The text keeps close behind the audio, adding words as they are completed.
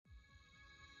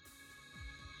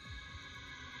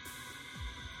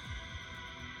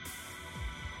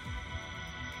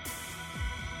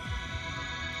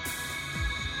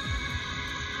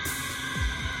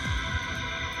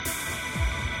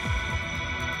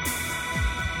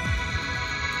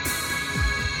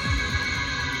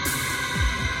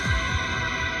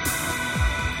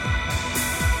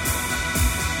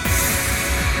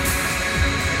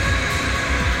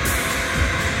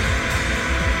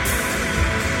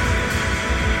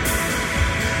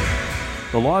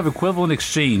The Law of Equivalent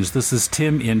Exchange. This is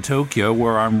Tim in Tokyo,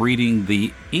 where I'm reading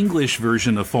the English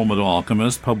version of Fullmetal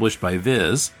Alchemist, published by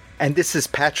Viz. And this is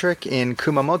Patrick in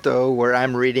Kumamoto, where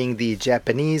I'm reading the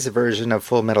Japanese version of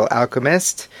Fullmetal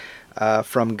Alchemist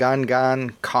from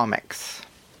Gangan Comics.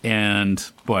 And,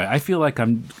 boy, I feel like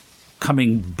I'm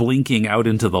blinking out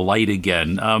into the light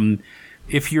again.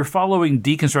 If you're following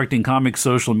Deconstructing Comics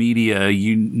social media,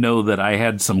 you know that I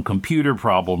had some computer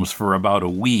problems for about a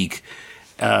week.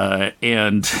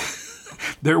 And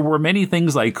there were many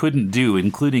things I couldn't do,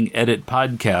 including edit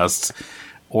podcasts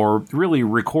or really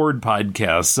record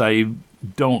podcasts. I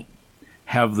don't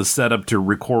have the setup to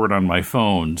record on my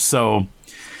phone. So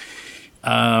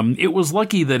it was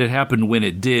lucky that it happened when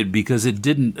it did, because it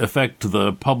didn't affect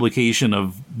the publication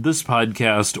of this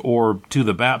podcast or To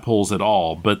the Bat Poles at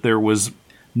all. But there was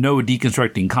no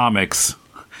Deconstructing Comics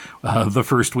the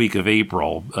first week of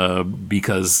April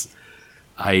because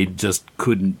I just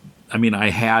couldn't. I mean,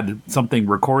 I had something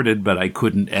recorded, but I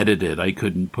couldn't edit it. I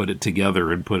couldn't put it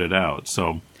together and put it out.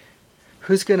 So,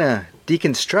 who's gonna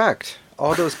deconstruct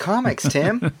all those comics,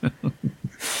 Tim?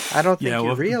 I don't think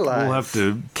you realize. We'll have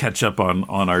to catch up on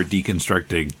our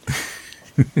deconstructing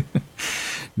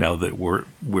now that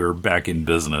we're back in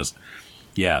business.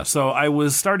 Yeah. So I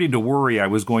was starting to worry I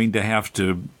was going to have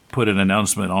to put an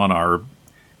announcement on our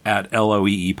at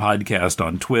LOEE podcast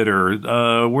on Twitter.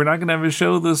 We're not going to have a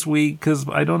show this week because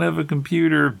I don't have a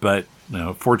computer, but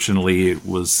fortunately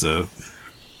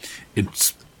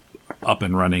it's up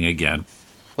and running again.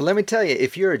 Well, let me tell you,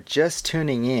 if you're just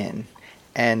tuning in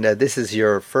and this is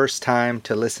your first time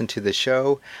to listen to the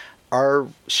show, our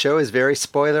show is very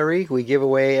spoilery. We give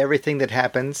away everything that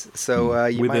happens. So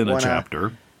you might want to... Within a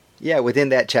chapter. Yeah, within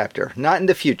that chapter. Not in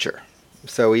the future.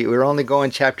 So we're only going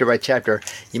chapter by chapter.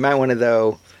 You might want to,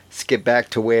 though, skip back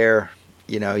to where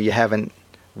you haven't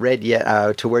read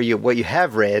yet, to where what you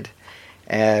have read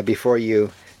before you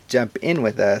jump in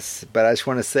with us. But I just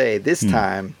want to say this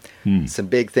time some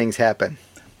big things happen.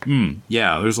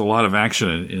 Yeah, there's a lot of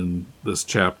action in this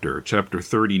chapter. Chapter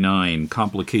 39,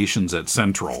 Complications at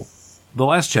Central. The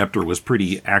last chapter was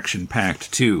pretty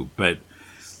action-packed too, but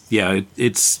yeah,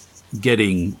 it's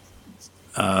getting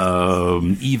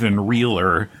even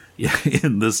realer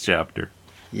in this chapter.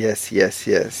 Yes.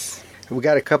 We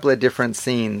got a couple of different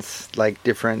scenes, like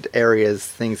different areas,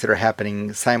 things that are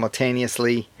happening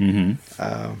simultaneously.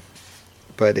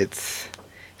 But it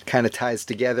kind of ties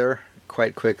together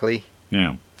quite quickly.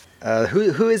 Yeah.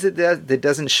 Who is it that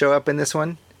doesn't show up in this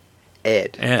one?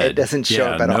 Ed. Ed doesn't show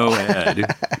up at all.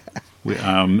 Ed.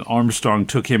 Armstrong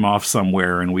took him off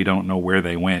somewhere, and we don't know where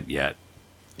they went yet.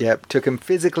 Yep, took him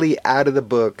physically out of the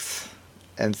books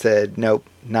and said, nope,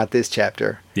 not this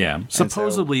chapter. Yeah,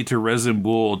 supposedly to Resin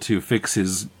Bull to fix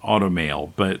his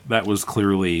automail, but that was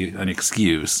clearly an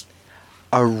excuse.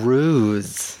 A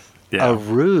ruse. Yeah. A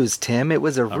ruse, Tim. It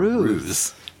was a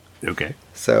ruse. Okay.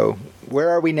 So, where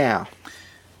are we now?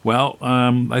 Well,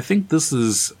 I think this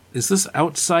is this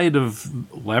outside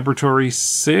of Laboratory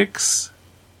 6?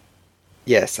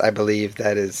 Yes, I believe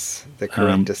that is the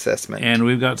correct assessment. And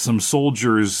we've got some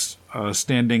soldiers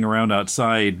standing around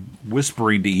outside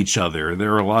whispering to each other.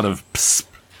 There are a lot of psst,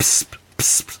 psst,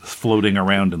 psst, floating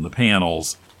around in the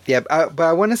panels. Yeah, but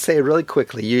I want to say really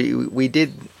quickly,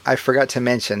 I forgot to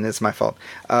mention, this is my fault,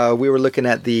 we were looking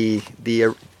at the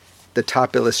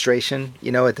top illustration,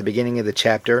 at the beginning of the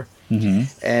chapter.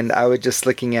 And I was just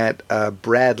looking at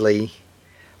Bradley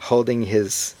holding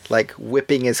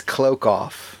whipping his cloak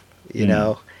off. In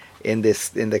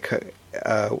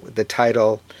the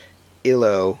title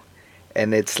Illo,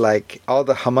 and it's like all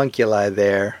the homunculi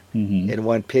there in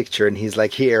one picture, and he's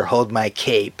like, here, hold my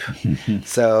cape.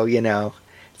 So,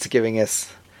 it's giving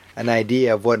us an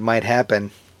idea of what might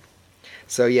happen.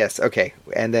 So, yes, okay.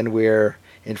 And then we're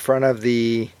in front of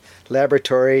the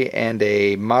laboratory, and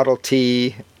a Model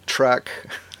T truck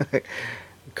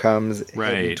comes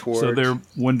right towards. So they're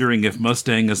wondering if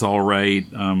Mustang is all right,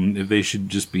 if they should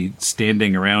just be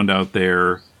standing around out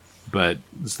there, but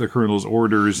it's the colonel's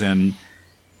orders, and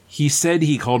he said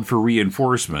he called for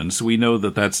reinforcements. We know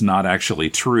that that's not actually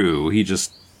true. He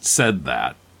just said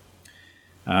that.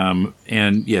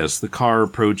 And yes, the car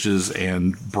approaches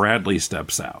and Bradley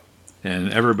steps out, and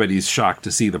everybody's shocked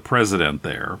to see the president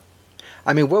there.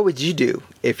 I mean, what would you do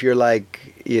if you're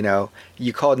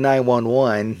you called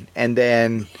 911 and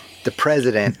then the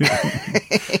president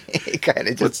kind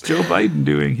of just... What's Joe Biden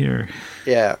doing here?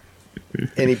 Yeah.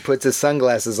 And he puts his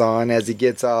sunglasses on as he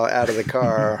gets all out of the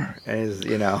car and is,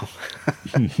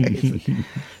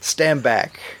 stand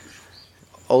back.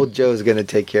 Old Joe's going to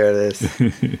take care of this.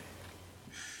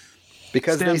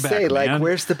 Because they say,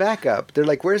 where's the backup? They're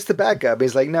like, where's the backup?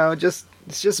 He's like, no, it's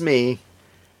just me.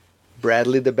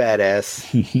 Bradley the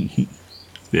badass.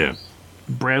 Yeah.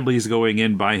 Bradley's going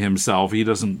in by himself. He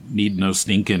doesn't need no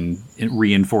stinking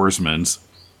reinforcements.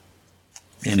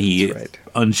 And he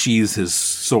unsheathes his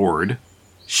sword.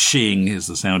 Shing is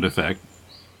the sound effect.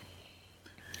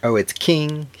 Oh, it's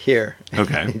king here.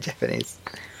 Okay. In Japanese.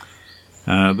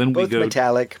 Then both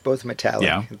metallic.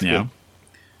 Yeah, it's yeah. good.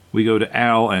 We go to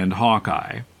Al and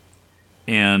Hawkeye.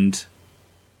 And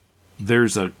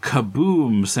there's a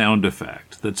kaboom sound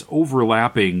effect that's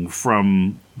overlapping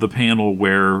from the panel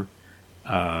where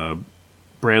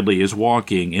Bradley is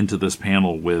walking into this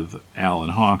panel with Al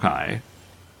and Hawkeye.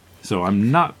 So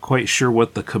I'm not quite sure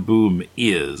what the kaboom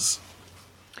is.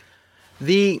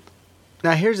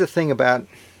 Now here's the thing about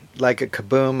like a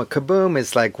kaboom. A kaboom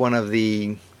is like one of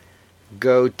the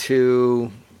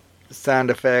go-to sound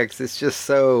effects. It's just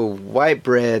so white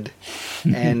bread,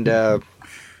 and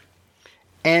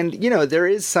and you know there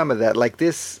is some of that. Like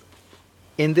this,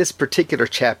 in this particular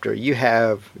chapter, you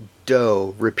have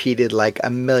do repeated like a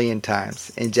million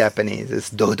times in Japanese. It's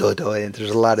do do do, and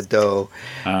there's a lot of do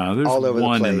there's all over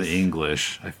one the place. in the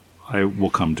English. I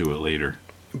will come to it later.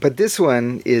 But this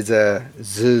one is a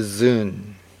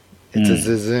zuzun. It's a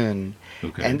zuzun.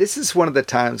 Okay. And this is one of the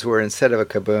times where instead of a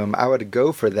kaboom, I would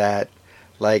go for that.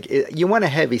 Like, you want a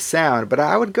heavy sound, but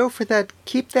I would go for that.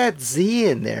 Keep that Z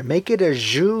in there. Make it a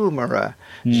zoom or a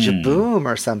jaboom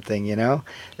or something, you know?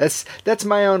 That's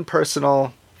my own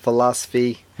personal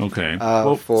philosophy. Okay.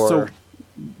 So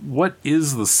what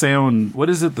is the sound? What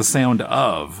is it the sound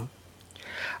of?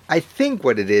 I think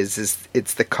what it is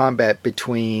it's the combat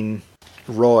between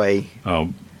Roy.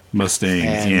 Mustang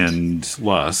and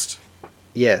Lust.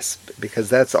 Yes, because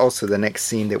that's also the next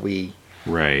scene that we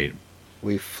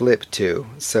flip to.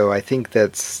 So I think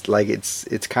that's like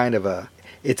it's kind of a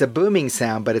booming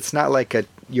sound, but it's not like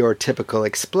your typical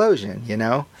explosion, you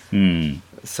know?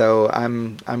 So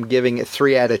I'm giving it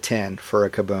 3 out of 10 for a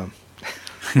kaboom.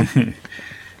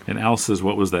 And Al says,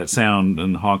 "What was that sound?"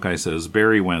 And Hawkeye says,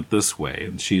 "Barry went this way."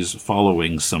 And she's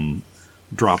following some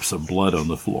drops of blood on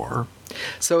the floor.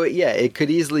 So yeah, it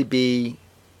could easily be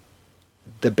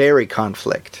the Barry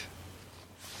conflict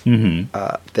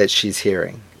that she's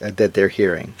hearing, that they're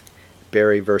hearing.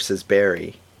 Barry versus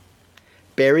Barry.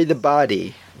 Barry the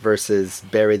body versus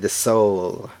Barry the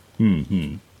soul.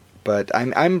 But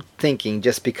I'm thinking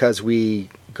just because we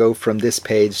go from this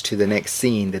page to the next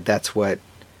scene that's what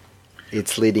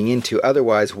it's leading into.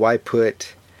 Otherwise, why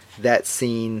put that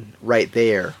scene right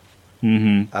there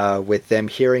with them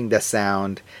hearing the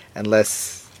sound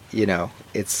unless, you know,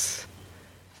 it's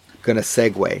going to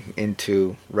segue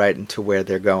into where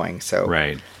they're going. So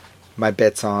my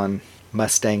bet's on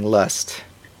Mustang Lust.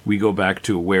 We go back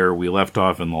to where we left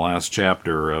off in the last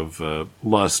chapter of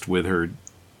Lust with her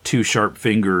 2 sharp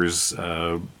fingers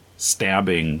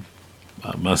stabbing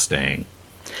Mustang.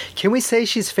 Can we say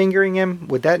she's fingering him?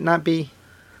 Would that be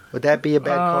a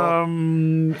bad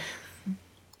call?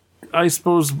 I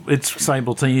suppose it's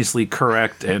simultaneously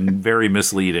correct and very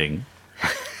misleading.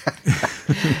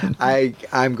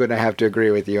 I'm going to have to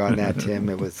agree with you on that, Tim.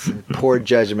 It was poor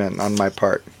judgment on my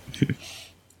part.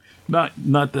 Not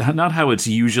how it's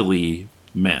usually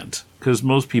meant, because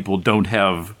most people don't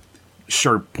have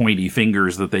sharp, pointy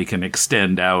fingers that they can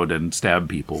extend out and stab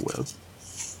people with.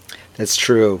 That's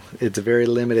true. It's a very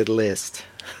limited list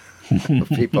of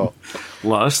people.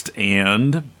 Lust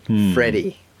and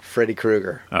Freddy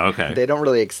Krueger. Okay. They don't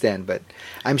really extend, but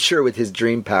I'm sure with his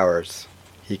dream powers,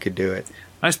 he could do it.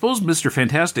 I suppose Mr.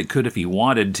 Fantastic could if he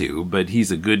wanted to, but he's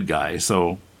a good guy,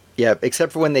 so... Yeah,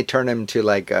 except for when they turn him to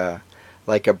like a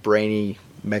brainy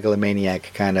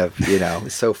megalomaniac kind of, you know,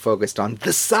 so focused on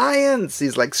the science.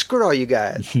 He's like, screw all you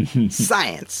guys.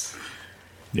 Science.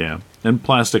 Yeah, and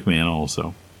Plastic Man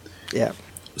also. Yeah.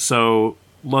 So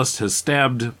Lust has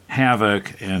stabbed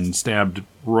Havoc and stabbed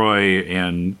Roy,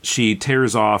 and she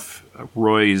tears off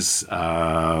Roy's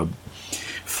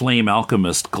Flame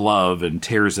Alchemist glove and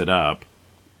tears it up.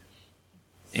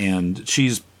 And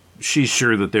she's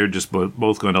sure that they're just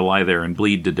both going to lie there and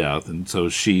bleed to death, and so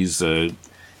she's going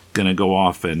to go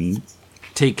off and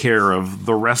take care of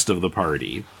the rest of the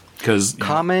party. Because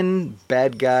common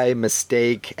bad guy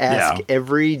mistake. Ask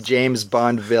every James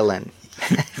Bond villain.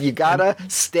 You gotta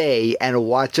stay and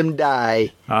watch them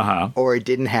die, or it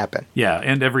didn't happen. Yeah,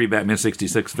 and every Batman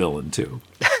 66 villain, too.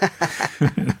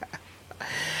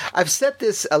 I've set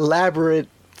this elaborate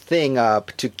thing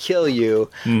up to kill you.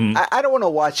 I don't want to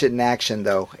watch it in action,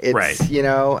 though. It's, right.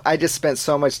 I just spent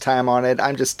so much time on it.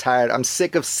 I'm just tired. I'm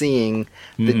sick of seeing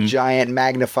the giant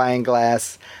magnifying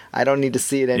glass. I don't need to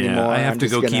see it anymore. Yeah, I have to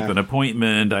go keep an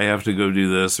appointment. I have to go do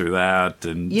this or that.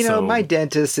 And my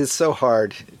dentist is so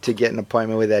hard to get an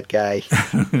appointment with that guy,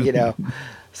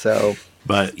 so.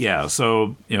 But yeah,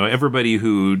 so, everybody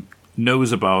who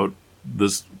knows about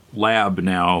this lab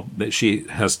now that she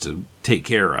has to take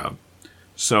care of.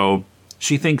 So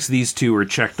she thinks these two are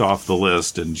checked off the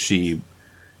list, and she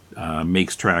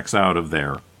makes tracks out of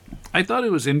there. I thought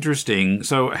it was interesting.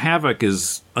 So Havoc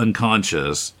is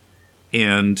unconscious,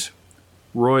 and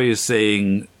Roy is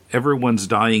saying, everyone's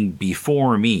dying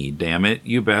before me, damn it.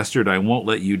 You bastard, I won't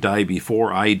let you die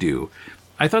before I do.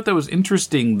 I thought that was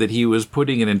interesting that he was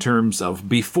putting it in terms of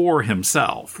before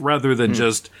himself, rather than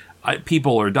just,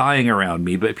 people are dying around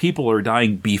me, but people are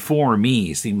dying before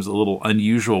me seems a little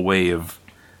unusual way of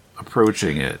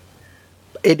approaching it.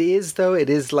 It is, though. It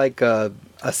is like a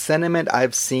sentiment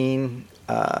I've seen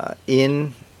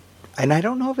and I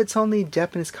don't know if it's only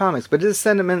Japanese comics, but it's a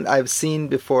sentiment I've seen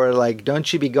before, like,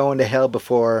 don't you be going to hell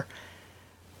before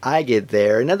I get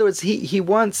there. In other words, he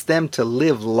wants them to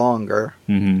live longer,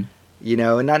 and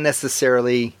not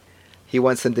necessarily he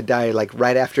wants them to die, like,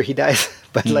 right after he dies,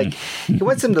 but, like, he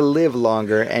wants them to live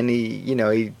longer, and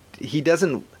he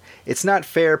doesn't. It's not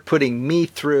fair putting me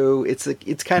through.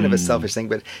 It's kind of a selfish thing,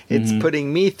 but it's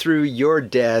putting me through your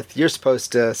death. You're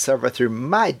supposed to suffer through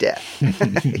my death.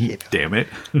 Damn it.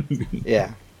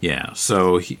 Yeah. Yeah.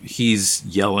 So he's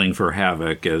yelling for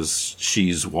Havoc as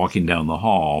she's walking down the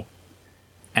hall.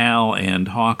 Al and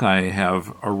Hawkeye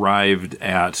have arrived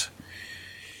at.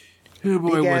 Oh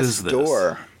boy, what is this?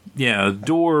 Door. Yeah, a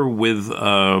door with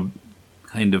a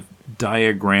kind of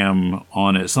diagram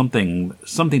on it, something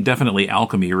definitely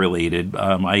alchemy related.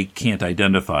 I can't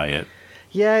identify it.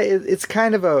 Yeah, it's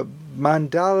kind of a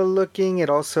mandala looking. It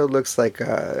also looks like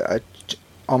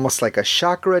almost like a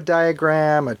chakra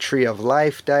diagram, a tree of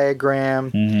life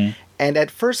diagram. And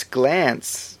at first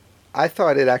glance, I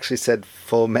thought it actually said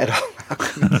Fullmetal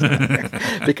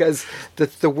Alchemist because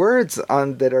the words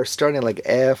on that are starting like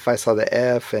F. I saw the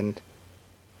F, and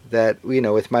that,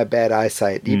 with my bad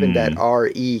eyesight, even that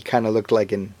R-E kind of looked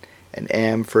like an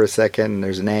M for a second, and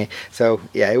there's an A. So,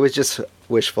 yeah, it was just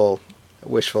wishful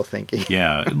thinking.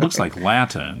 Yeah, it looks like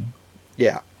Latin.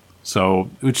 Yeah. So,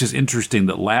 which is interesting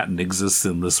that Latin exists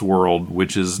in this world,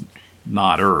 which is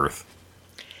not Earth.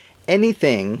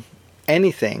 Anything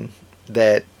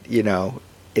that,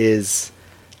 is,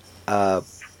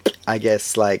 I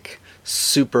guess, like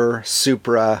supra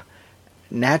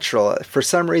natural. For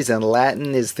some reason,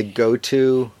 Latin is the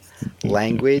go-to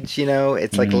language.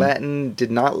 It's like Latin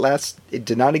did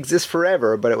not exist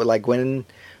forever, but it was like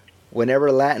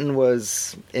whenever Latin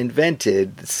was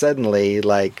invented, suddenly,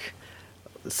 like,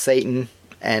 Satan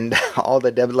and all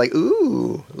the devils, like,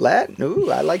 ooh, Latin,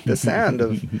 ooh, I like the sound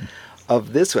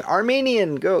of this one.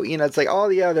 Armenian, go, it's like all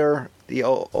the other,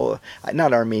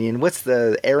 not Armenian, what's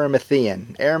the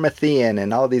Aramathian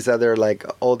and all these other, like,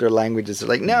 older languages are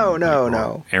like,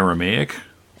 no. Aramaic.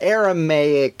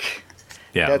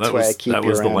 Yeah, That's why I keep that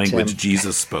was the language Tim.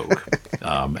 Jesus spoke.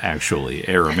 Actually,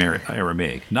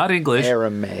 Aramaic, not English.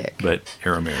 Aramaic, but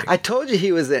Aramaic. I told you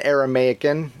he was an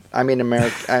Aramaican. I mean,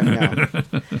 American. No.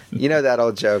 You know that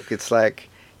old joke. It's like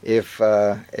if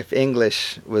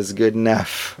English was good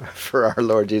enough for our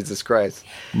Lord Jesus Christ,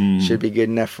 should be good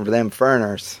enough for them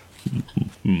foreigners.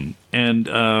 And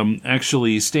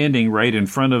actually, standing right in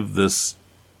front of this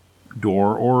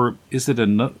door, or is it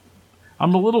I'm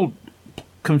a little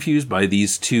confused by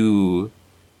these two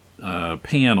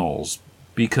panels,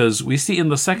 because we see in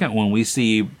the second one, we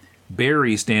see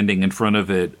Barry standing in front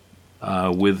of it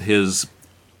with his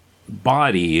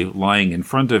body lying in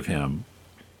front of him,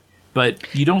 but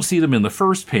you don't see them in the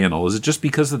first panel. Is it just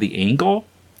because of the angle?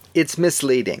 It's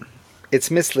misleading. It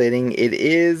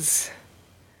is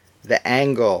the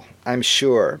angle, I'm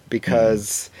sure,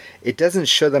 because it doesn't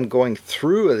show them going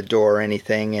through the door or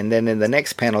anything, and then in the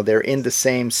next panel they're in the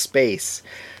same space.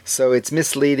 So it's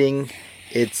misleading.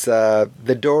 It's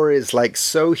the door is like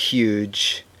so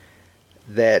huge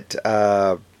that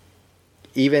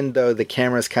even though the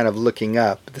camera's kind of looking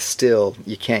up, still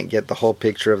you can't get the whole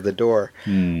picture of the door.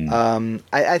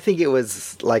 I think it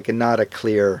was like not a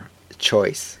clear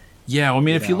choice. Yeah, I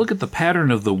mean, if you look at the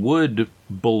pattern of the wood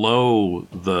below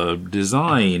the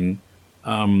design,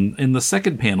 in the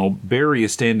second panel, Barry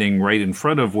is standing right in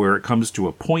front of where it comes to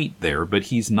a point there, but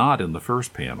he's not in the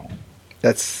first panel.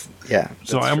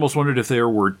 So I almost wondered if there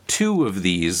were two of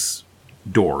these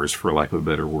doors, for lack of a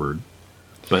better word,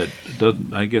 but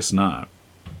I guess not.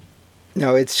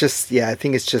 No, it's just, yeah, I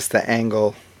think it's just the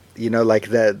angle. Like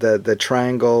the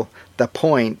triangle, the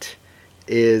point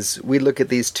is we look at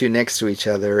these two next to each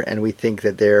other and we think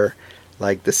that they're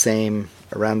like the same,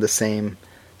 around the same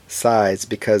size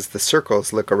because the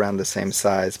circles look around the same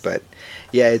size. But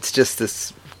yeah, it's just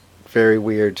this very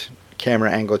weird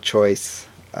camera angle choice.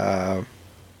 I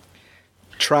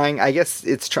guess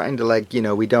it's trying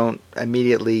to we don't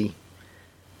immediately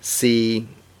see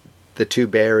the two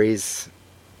berries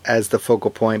as the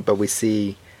focal point, but we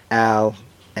see Al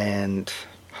and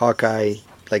Hawkeye,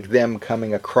 like them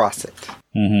coming across it.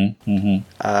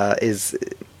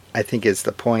 I think is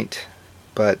the point,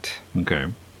 but okay.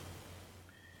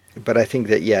 But I think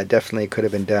that definitely could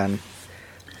have been done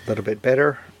a little bit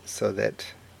better, so that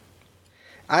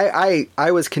I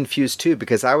was confused too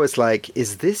because I was like,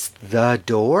 is this the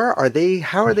door?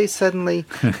 How are they suddenly?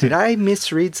 Did I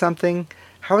misread something?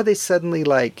 How are they suddenly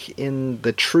like in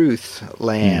the truth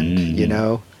land?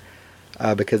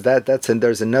 Because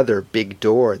there's another big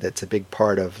door that's a big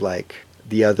part of like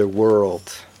the other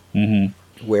world,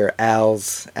 where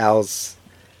Al's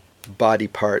body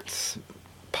parts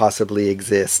possibly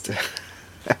exist.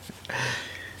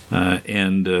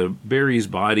 And Barry's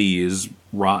body is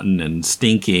rotten and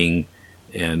stinking,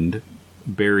 and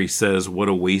Barry says, "What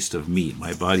a waste of meat!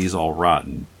 My body's all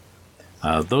rotten.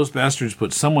 Those bastards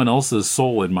put someone else's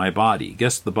soul in my body.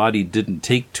 Guess the body didn't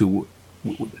take too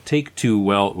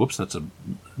well." Whoops, that's a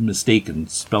mistaken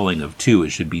spelling of two. It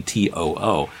should be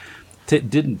Too.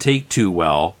 Didn't take too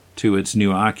well to its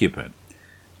new occupant.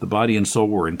 The body and soul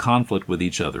were in conflict with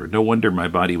each other. No wonder my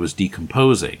body was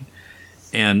decomposing.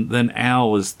 And then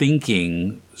Al is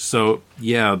thinking, so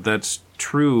yeah, that's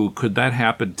true. Could that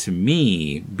happen to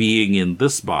me being in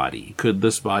this body? Could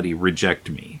this body reject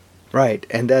me? Right,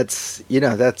 and that's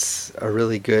a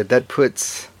really good, that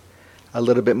puts a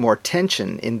little bit more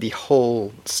tension in the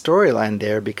whole storyline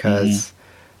there because,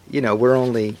 we're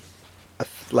only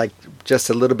just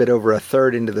a little bit over a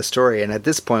third into the story, and at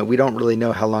this point we don't really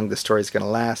know how long the story is going to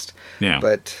last. Yeah.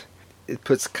 But it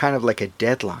puts kind of like a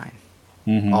deadline,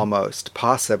 almost,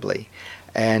 possibly.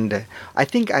 And I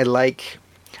think I like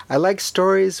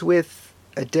stories with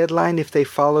a deadline if they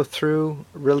follow through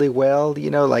really well,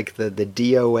 like the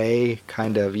DOA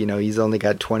kind of, he's only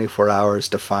got 24 hours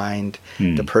to find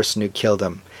the person who killed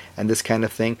him and this kind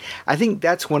of thing. I think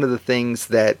that's one of the things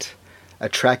that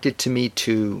attracted to me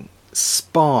to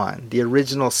Spawn, the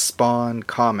original Spawn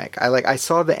comic. I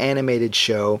saw the animated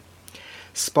show.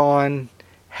 Spawn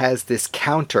has this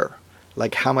counter,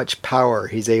 like how much power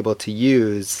he's able to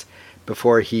use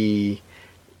before he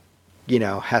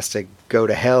has to go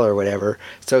to hell or whatever.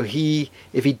 So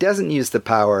if he doesn't use the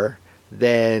power,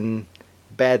 then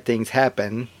bad things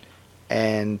happen,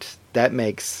 and that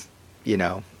makes,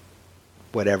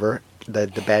 whatever,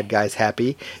 the bad guy's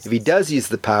happy. If he does use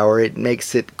the power, it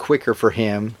makes it quicker for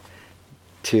him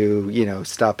to,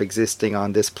 stop existing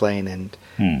on this plane and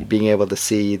being able to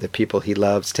see the people he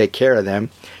loves, take care of them.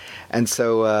 And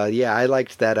so, I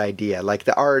liked that idea. Like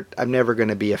the art, I'm never going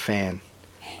to be a fan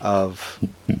of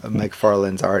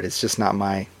McFarlane's art. It's just not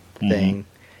my thing.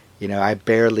 I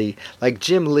barely, like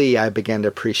Jim Lee, I began to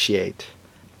appreciate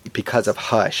because of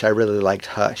Hush. I really liked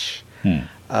Hush.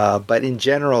 But in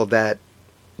general, that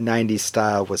 90s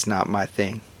style was not my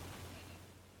thing.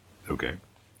 Okay.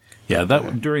 Yeah,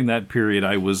 during that period,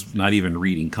 I was not even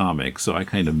reading comics, so I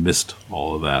kind of missed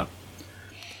all of that.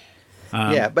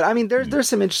 But I mean, there's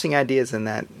some interesting ideas in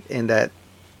that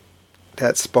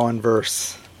Spawn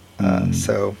verse.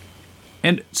 So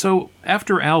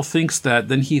after Al thinks that,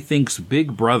 then he thinks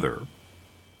Big Brother.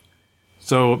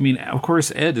 So I mean, of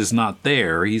course, Ed is not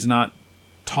there. He's not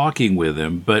talking with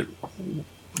him. But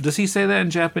does he say that in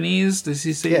Japanese? Does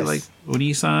he say like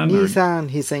Onisan? Nissan.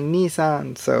 He's saying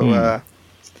Nissan. So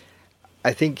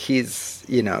I think he's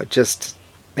just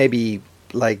maybe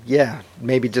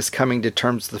maybe just coming to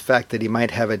terms with the fact that he might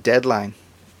have a deadline.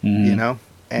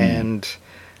 And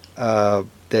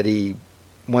that he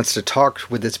wants to talk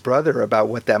with his brother about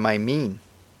what that might mean.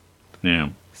 Yeah.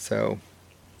 So.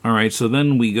 All right. So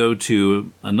then we go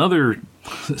to another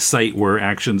site where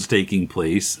action's taking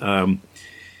place.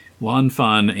 Lan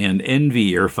Fan and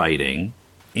Envy are fighting,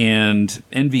 and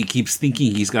Envy keeps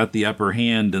thinking he's got the upper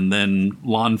hand, and then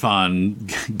Lan Fan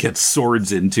gets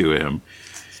swords into him.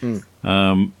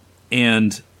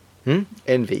 Envy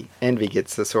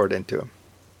gets the sword into him.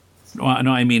 Well,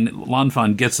 no, I mean Lan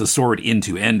Fan gets the sword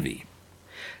into Envy.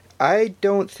 I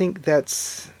don't think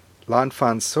that's Lan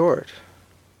Fan's sword,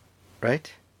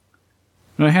 right?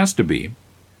 No, it has to be.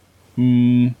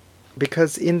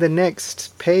 Because in the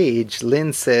next page,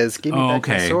 Lin says, "Give me back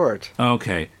my sword."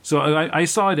 Okay. So I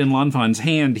saw it in Lanfan's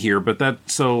hand here, but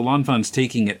so Lanfan's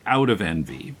taking it out of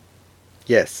Envy.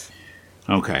 Yes.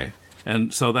 Okay.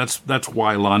 And so that's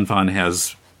why Lanfan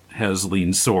has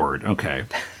Lin's sword. Okay.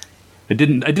 It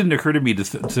didn't occur to me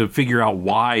to figure out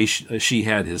why she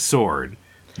had his sword.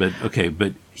 But okay,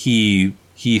 but he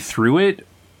threw it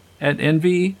at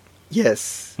Envy?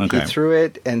 Yes. Okay. He threw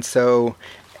it, and so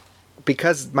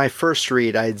because my first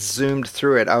read, I zoomed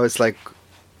through it. I was like,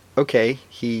 okay,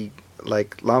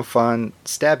 Lanfan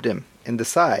stabbed him in the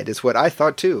side, is what I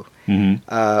thought too.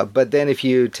 Mm-hmm. But then if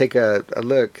you take a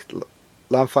look,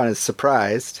 Lanfan is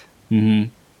surprised. Mm-hmm.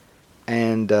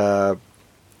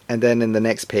 And then in the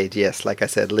next page, yes, like I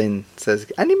said, Lin says,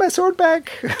 "I need my sword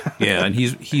back." Yeah, and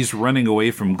he's running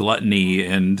away from Gluttony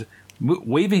and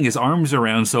waving his arms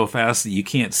around so fast that you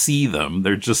can't see them.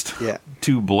 They're just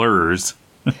two blurs.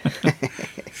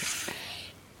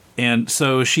 And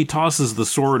so she tosses the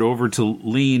sword over to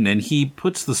Lin, and he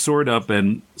puts the sword up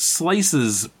and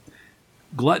slices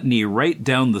Gluttony right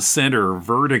down the center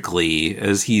vertically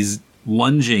as he's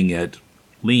lunging at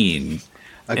Lin.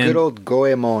 Good old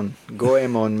Goemon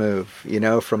move,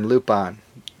 from Lupin.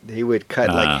 He would cut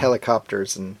like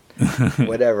helicopters and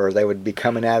whatever. They would be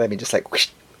coming at him and just like whoosh,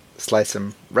 slice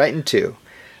him right in two.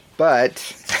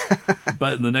 But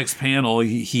in the next panel,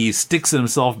 he sticks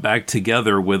himself back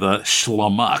together with a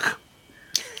schlammuck,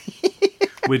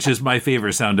 which is my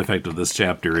favorite sound effect of this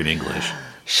chapter in English.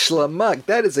 Schlammuck,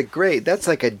 that's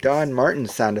like a Don Martin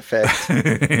sound effect.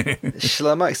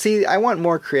 Schlammuck. See, I want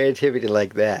more creativity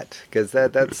like that, because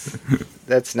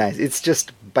that's nice. It's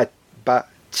just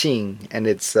ba-ching, and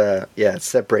it's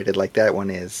separated like that one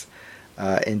is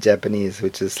in Japanese,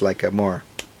 which is like a more,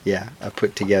 a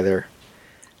put together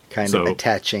kind of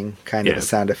attaching kind of a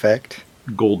sound effect.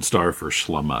 Gold star for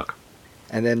schlammuck.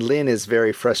 And then Lin is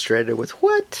very frustrated with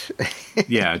what?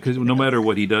 Yeah, because no matter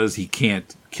what he does, he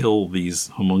can't kill these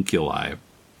homunculi.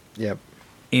 Yep.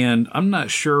 And I'm not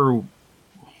sure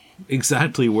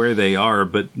exactly where they are,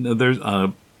 but there's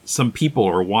some people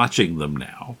are watching them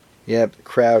now. Yep, the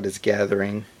crowd is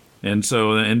gathering. And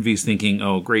so Envy's thinking,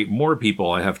 oh, great, more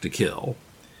people I have to kill.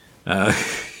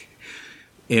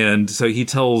 And so he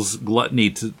tells Gluttony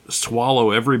to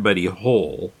swallow everybody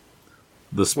whole.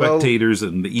 The spectators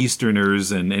and the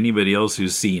Easterners and anybody else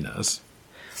who's seen us.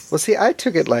 Well, see, I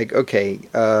took it like, okay,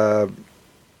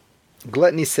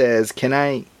 Gluttony says, can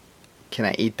I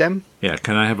eat them? Yeah,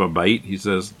 can I have a bite? He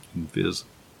says in Fizz.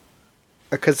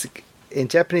 Because in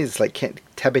Japanese, it's like,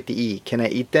 tabete ii, can I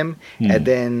eat them? And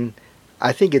then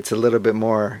I think it's a little bit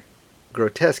more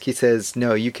grotesque. He says,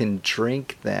 no, you can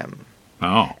drink them.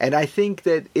 Oh. And I think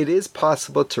that it is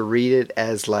possible to read it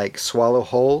as like swallow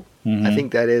whole. Mm-hmm. I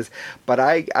think that is. But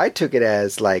I took it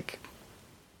as like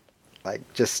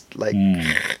just like,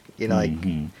 like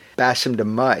bash them to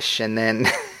mush and then,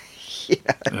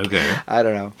 okay. I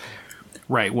don't know.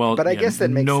 Right. Well, but I guess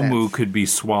that makes sense. Nomu could be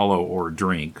swallow or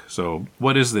drink. So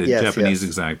what is the Japanese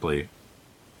exactly?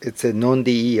 It's a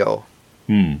non-di-io.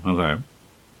 Okay.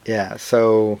 Yeah.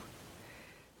 So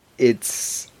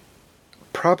it's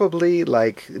probably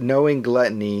like knowing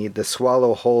Gluttony, the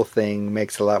swallow whole thing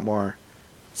makes a lot more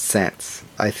sense,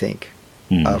 I think,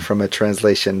 from a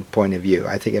translation point of view.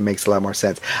 I think it makes a lot more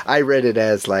sense. I read it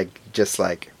as like, just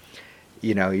like,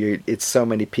 it's so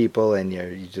many people and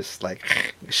you just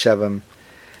like shove them,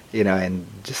 and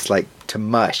just like to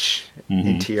mush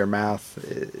into your mouth.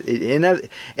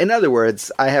 In other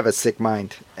words, I have a sick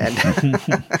mind. And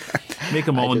make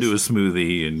them all into a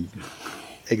smoothie. And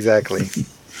exactly.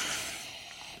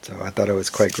 So I thought it was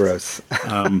quite gross.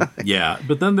 Yeah,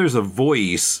 but then there's a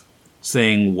voice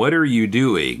saying, "What are you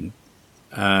doing?"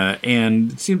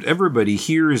 And it seems everybody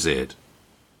hears it.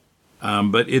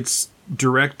 But it's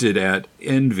directed at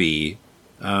Envy,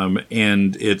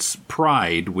 and it's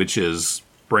Pride, which is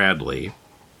Bradley.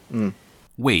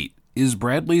 Wait, is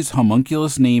Bradley's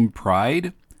homunculus name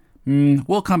Pride?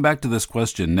 We'll come back to this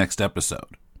question next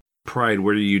episode. Pride,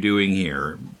 what are you doing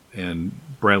here? And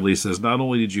Bradley says, not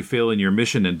only did you fail in your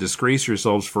mission and disgrace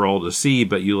yourselves for all to see,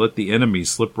 but you let the enemy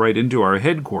slip right into our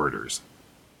headquarters.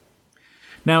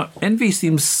 Now, Envy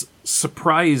seems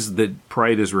surprised that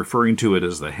Pride is referring to it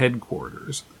as the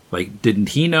headquarters. Like, didn't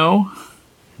he know?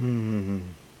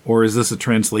 Or is this a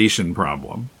translation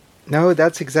problem? No,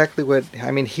 that's exactly what...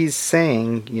 I mean, he's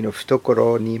saying,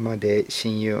 Futokoro ni made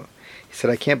shinyu. He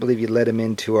said, I can't believe you let him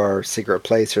into our secret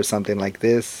place or something like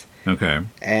this. Okay.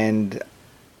 And...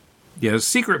 yeah,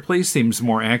 secret place seems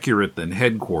more accurate than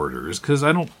headquarters, because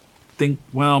I don't think...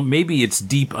 well, maybe it's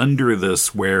deep under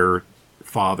this where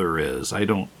Father is. I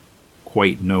don't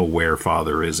quite know where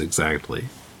Father is exactly.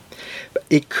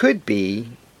 It could be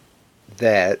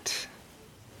that,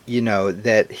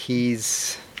 that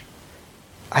he's...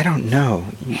 I don't know.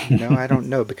 I don't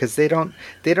know, because they're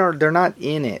not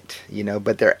in it,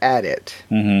 but they're at it.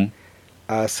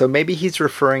 Mm-hmm. So maybe he's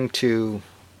referring to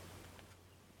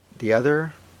the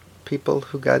other people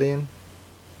who got in.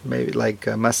 Maybe like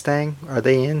Mustang. Are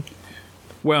they in?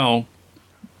 Well,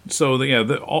 so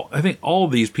I think all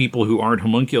of these people who aren't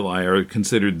homunculi are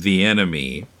considered the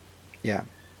enemy. Yeah.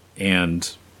 And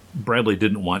Bradley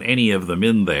didn't want any of them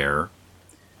in there.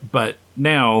 But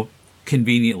now,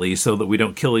 conveniently, so that we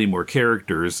don't kill any more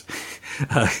characters,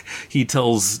 he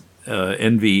tells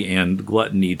Envy and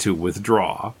Gluttony to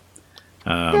withdraw.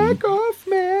 Back off,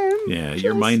 man. Yeah,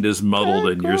 your mind is muddled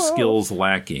and your skills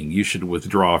lacking. You should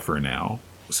withdraw for now.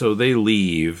 So they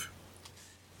leave,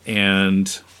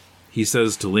 and he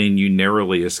says to Lean, you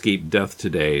narrowly escaped death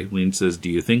today. Lean says, do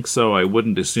you think so? I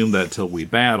wouldn't assume that till we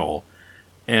battle.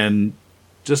 And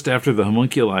just after the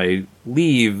homunculi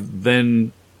leave,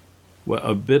 then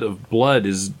a bit of blood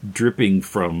is dripping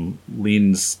from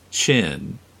Lean's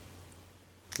chin.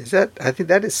 I think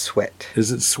that is sweat.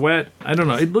 Is it sweat? I don't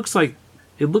know. It looks like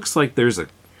there's a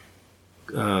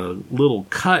little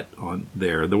cut on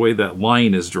there, the way that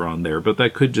line is drawn there, but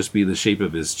that could just be the shape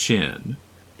of his chin.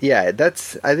 Yeah,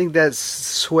 I think that's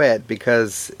sweat,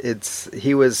 because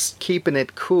he was keeping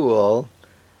it cool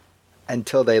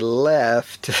until they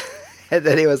left, and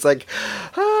then he was like,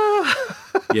 ah.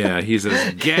 Yeah, he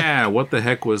says, "Gah, what the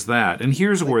heck was that?" And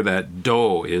here's where that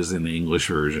do is in the English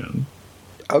version.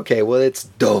 Okay, well, it's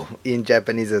do in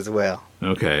Japanese as well.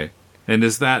 Okay. And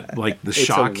is that like the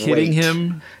shock hitting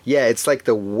him? Yeah, it's like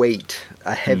the weight,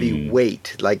 a heavy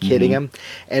weight, like hitting him.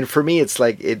 And for me, it's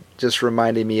like, it just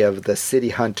reminded me of the City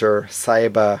Hunter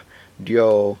Saiba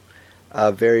Ryo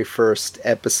very first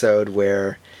episode,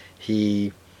 where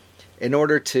he, in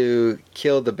order to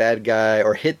kill the bad guy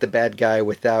or hit the bad guy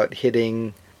without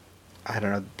hitting, I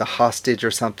don't know, the hostage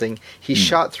or something, he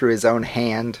shot through his own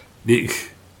hand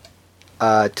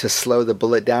to slow the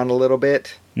bullet down a little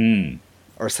bit.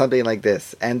 Or something like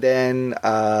this. And then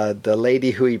the lady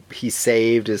who he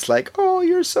saved is like, oh,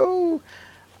 you're so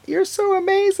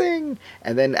amazing.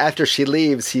 And then after she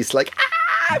leaves, he's like,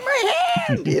 ah, my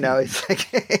hand! It's like,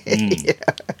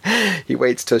 he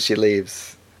waits till she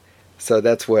leaves. So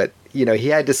that's what, he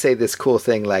had to say this cool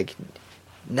thing like,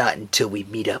 not until we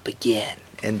meet up again.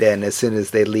 And then as soon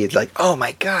as they leave, like, oh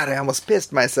my God, I almost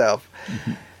pissed myself.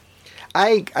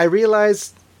 I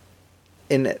realized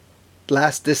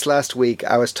this last week,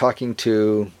 I was talking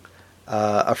to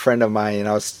a friend of mine,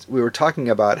 and we were talking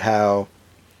about how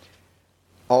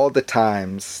all the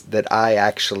times that I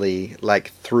actually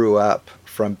threw up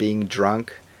from being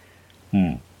drunk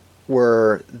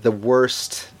were the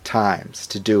worst times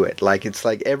to do it. It's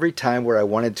like every time where I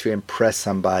wanted to impress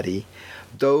somebody,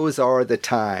 those are the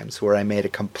times where I made a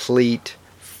complete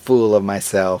fool of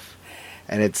myself,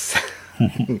 and it's.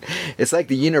 It's like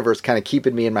the universe kind of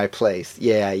keeping me in my place.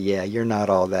 Yeah, you're not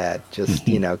all that. Just,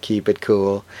 keep it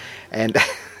cool. And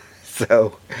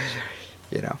so,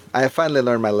 I finally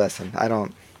learned my lesson.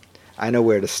 I know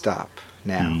where to stop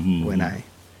now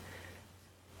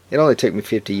it only took me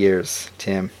 50 years,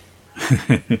 Tim.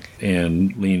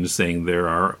 And Lean is saying there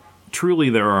are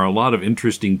a lot of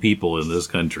interesting people in this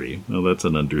country. Well, that's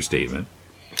an understatement.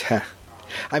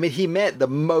 I mean, he met the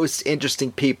most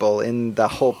interesting people in the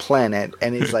whole planet,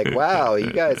 and he's like, wow, you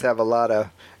guys have a lot of,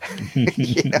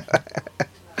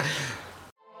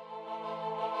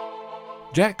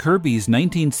 Jack Kirby's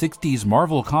 1960s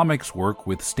Marvel Comics work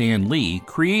with Stan Lee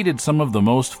created some of the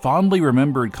most fondly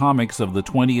remembered comics of the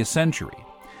 20th century.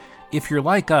 If you're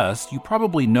like us, you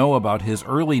probably know about his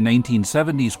early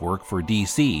 1970s work for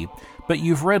DC, but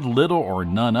you've read little or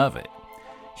none of it.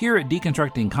 Here at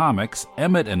Deconstructing Comics,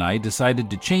 Emmett and I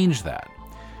decided to change that.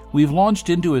 We've launched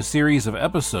into a series of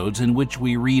episodes in which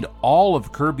we read all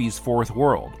of Kirby's Fourth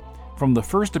World, from the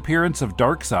first appearance of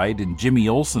Darkseid in Jimmy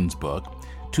Olsen's book,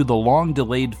 to the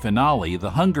long-delayed finale,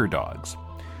 The Hunger Dogs.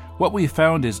 What we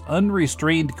found is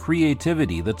unrestrained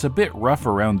creativity that's a bit rough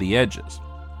around the edges.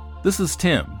 This is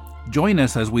Tim. Join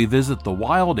us as we visit the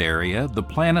Wild Area, the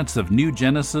planets of New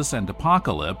Genesis and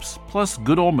Apocalypse, plus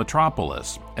good old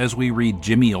Metropolis, as we read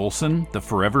Jimmy Olsen, The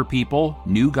Forever People,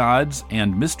 New Gods,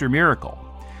 and Mr. Miracle.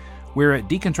 We're at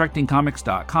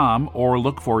deconstructingcomics.com, or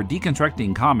look for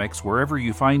Deconstructing Comics wherever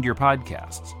you find your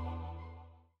podcasts.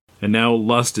 And now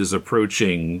Lust is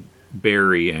approaching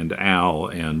Barry and Al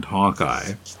and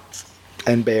Hawkeye.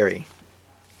 And Barry.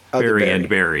 And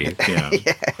Barry, yeah.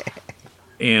 Yeah.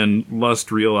 And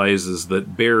Lust realizes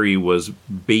that Barry was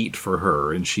bait for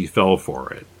her, and she fell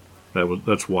for it.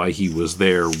 That's why he was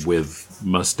there with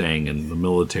Mustang and the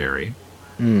military.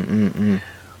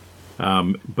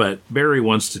 But Barry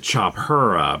wants to chop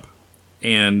her up,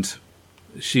 and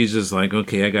she's just like,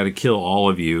 okay, I got to kill all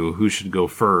of you. Who should go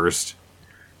first?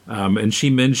 And she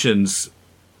mentions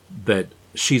that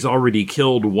she's already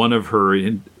killed one of her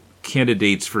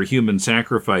candidates for human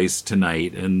sacrifice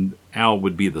tonight, and Al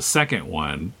would be the second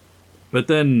one. But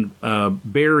then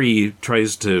Barry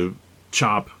tries to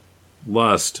chop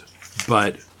Lust,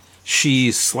 but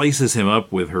she slices him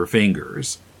up with her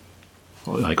fingers.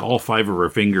 Like all 5 of her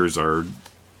fingers are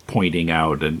pointing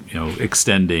out and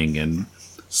extending and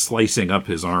slicing up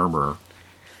his armor.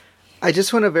 I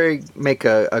just want to make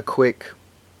a quick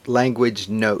language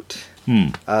note.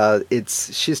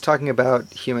 She's talking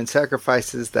about human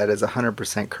sacrifices. That is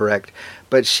 100% correct,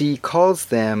 but she calls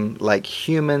them like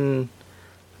human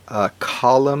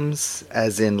columns,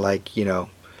 as in like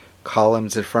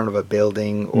columns in front of a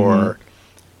building, or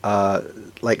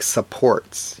like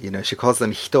supports. She calls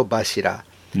them hitobashira,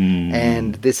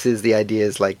 and this is the idea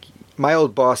is like my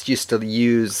old boss used to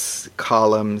use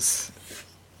columns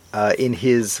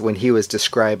when he was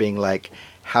describing like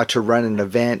how to run an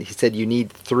event. He said you need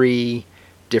 3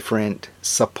 different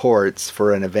supports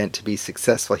for an event to be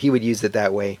successful. He would use it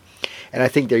that way. And I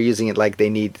think they're using it like they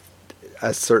need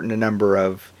a certain number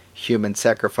of human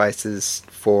sacrifices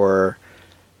for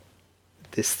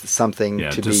something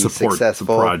to be support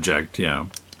successful. The project, yeah.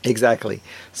 Exactly.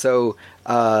 So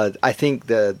I think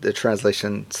the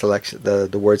translation selection,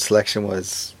 the word selection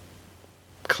was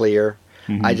clear.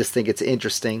 I just think it's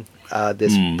interesting,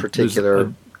 this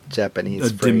particular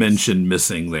Japanese phrase. Dimension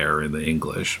missing there in the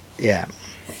English. Yeah.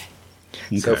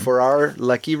 Okay. So for our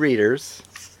lucky readers,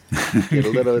 get a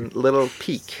little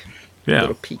peek. Yeah. A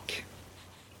little peek.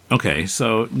 Okay,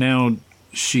 so now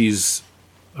she's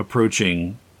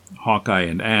approaching Hawkeye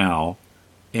and Al,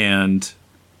 and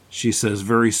she says,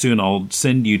 very soon I'll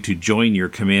send you to join your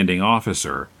commanding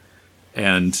officer.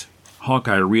 And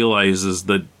Hawkeye realizes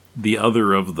that the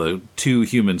other of the 2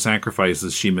 human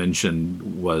sacrifices she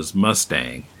mentioned was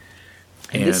Mustang.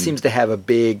 And this seems to have a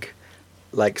big,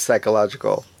 like,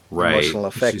 psychological, emotional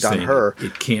effect on her.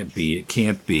 It can't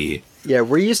be. Yeah,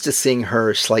 we're used to seeing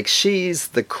her, like, she's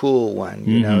the cool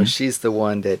one, she's the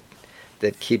one that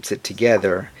keeps it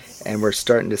together. And we're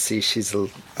starting to see she's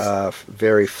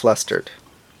very flustered.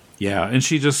 Yeah, and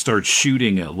she just starts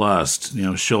shooting at Lust.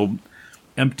 She'll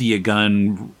empty a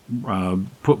gun,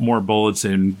 put more bullets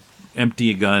in,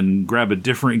 empty a gun, grab a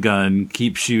different gun,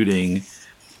 keep shooting.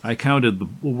 I counted the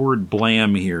word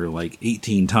blam here like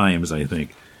 18 times, I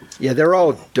think. Yeah, they're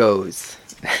all does.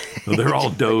 Oh, they're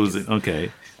all does.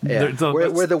 Okay. Yeah.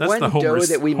 We're the one doe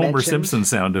that we mentioned. Homer Simpson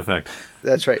sound effect.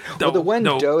 That's right. Well, the one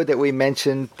doe that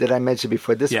I mentioned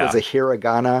before, this was a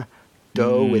hiragana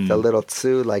doe with a little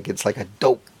tsu, like it's like a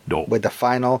dope with the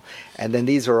final. And then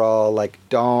these are all like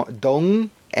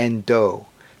dong and do.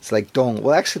 It's like dong.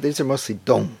 Well, actually, these are mostly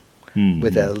dong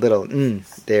with a little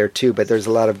there too. But there's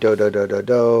a lot of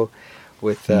do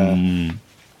with.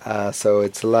 So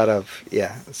it's a lot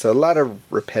of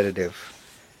repetitive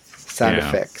sound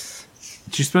effects.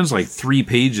 She spends like 3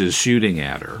 pages shooting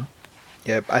at her.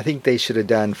 Yep, I think they should have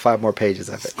done 5 more pages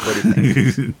of it. What do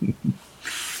you think?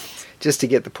 Just to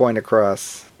get the point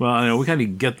across. Well, we kind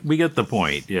of get the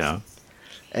point, yeah.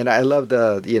 And I love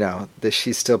the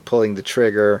she's still pulling the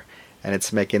trigger, and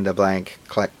it's making the blank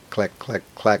clack, clack, clack,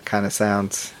 clack kind of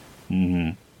sounds.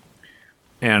 Mm-hmm.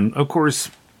 And of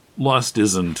course, Lust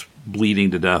isn't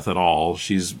bleeding to death at all.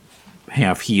 She's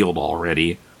half healed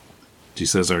already. She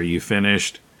says, "Are you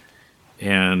finished?"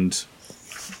 And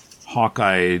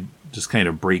Hawkeye just kind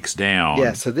of breaks down.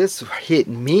 Yeah, so this hit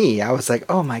me. I was like,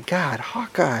 oh my God,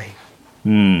 Hawkeye.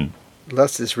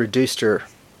 Lust has reduced her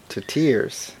to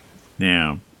tears.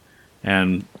 Yeah.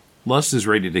 And Lust is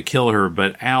ready to kill her,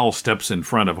 but Al steps in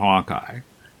front of Hawkeye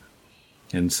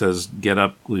and says, "Get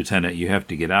up, Lieutenant, you have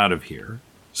to get out of here."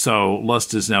 So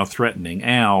Lust is now threatening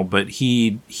Al, but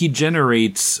he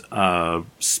generates a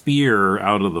spear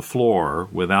out of the floor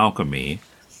with alchemy,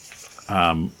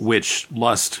 which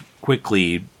Lust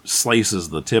quickly slices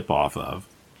the tip off of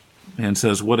and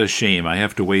says, "What a shame, I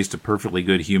have to waste a perfectly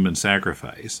good human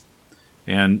sacrifice."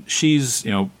 And she's,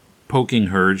 poking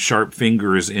her sharp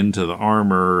fingers into the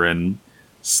armor and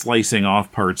slicing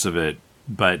off parts of it,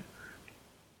 but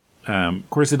of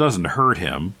course it doesn't hurt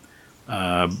him.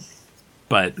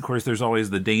 But of course there's always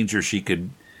the danger she could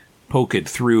poke it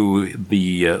through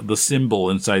the symbol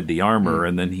inside the armor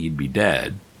and then he'd be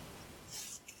dead.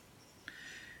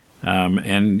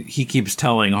 And he keeps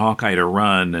telling Hawkeye to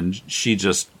run, and she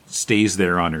just stays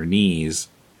there on her knees.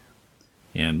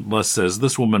 And Lust says,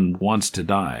 "This woman wants to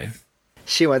die."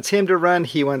 She wants him to run.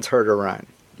 He wants her to run,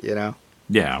 you know?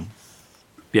 Yeah.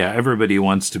 Yeah, everybody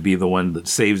wants to be the one that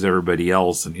saves everybody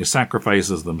else and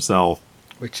sacrifices themselves.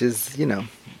 Which is,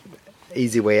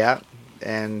 easy way out.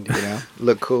 And,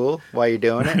 look cool while you're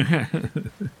doing it.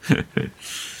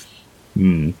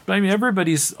 But I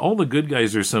mean, all the good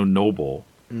guys are so noble.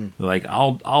 Like,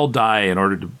 I'll die in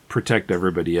order to protect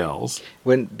everybody else.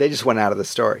 When they just went out of the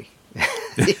story.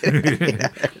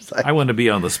 Like, I want to be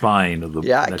on the spine of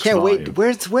the I can't volume.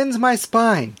 wait. When's my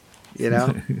spine?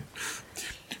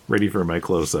 Ready for my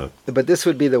close-up. But this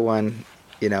would be the one,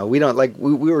 we don't like,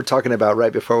 we were talking about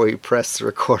right before we pressed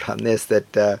record on this,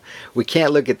 that we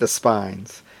can't look at the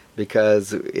spines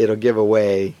because it'll give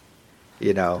away,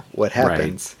 what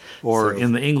happens. Right. Or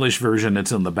in the English version,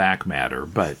 it's in the back matter.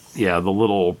 But yeah, the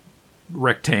little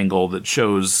rectangle that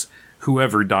shows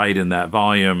whoever died in that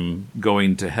volume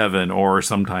going to heaven or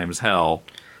sometimes hell.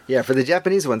 Yeah, for the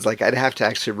Japanese ones, like I'd have to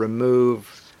actually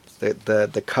remove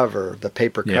the cover, the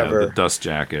paper cover. The dust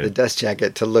jacket. The dust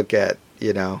jacket to look at,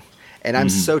 And I'm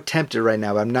so tempted right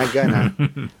now, but I'm not gonna.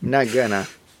 I'm not gonna.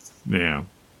 Yeah.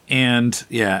 And,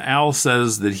 Al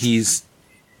says that he's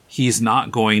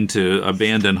not going to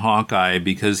abandon Hawkeye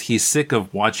because he's sick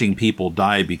of watching people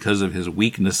die because of his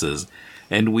weaknesses.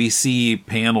 And we see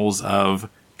panels of,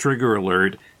 trigger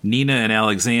alert, Nina and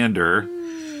Alexander,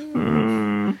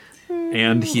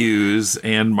 and Hughes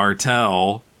and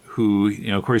Martel,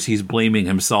 who, of course, he's blaming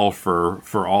himself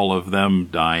for all of them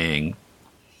dying.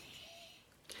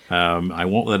 I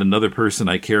won't let another person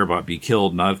I care about be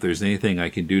killed, not if there's anything I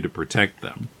can do to protect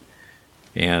them.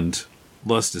 And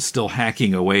Lust is still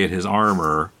hacking away at his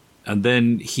armor, and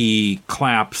then he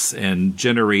claps and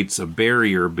generates a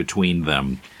barrier between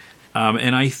them.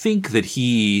 And I think that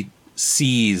he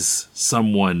sees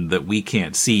someone that we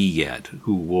can't see yet,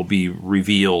 who will be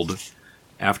revealed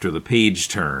after the page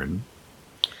turn.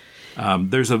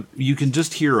 You can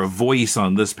just hear a voice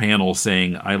on this panel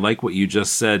saying, "I like what you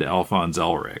just said, Alphonse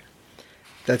Elric."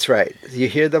 That's right. You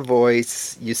hear the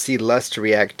voice, you see Lust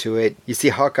react to it, you see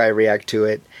Hawkeye react to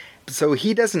it. So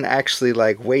he doesn't actually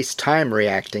waste time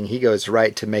reacting. He goes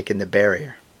right to making the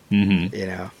barrier.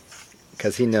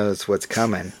 Because he knows what's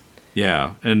coming.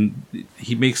 Yeah, and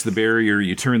he makes the barrier,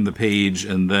 you turn the page,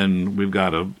 and then we've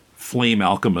got a flame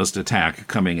alchemist attack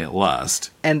coming at Lust.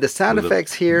 And the sound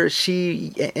effects here,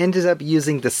 she ended up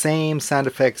using the same sound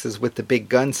effects as with the big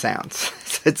gun sounds.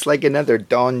 So it's like another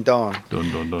don. Don,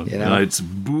 don. It's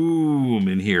boom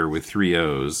in here with 3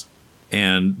 O's.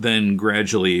 And then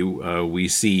gradually we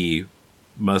see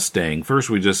Mustang. First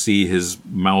we just see his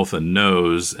mouth and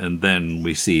nose, and then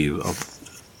we see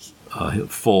a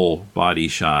full body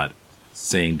shot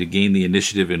saying, to gain the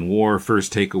initiative in war,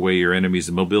 first take away your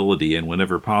enemy's mobility, and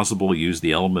whenever possible, use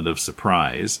the element of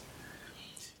surprise.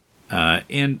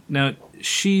 And now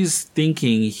she's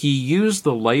thinking he used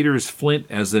the lighter's flint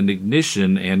as an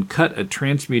ignition and cut a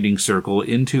transmuting circle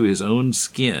into his own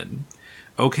skin.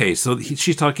 Okay, so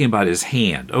she's talking about his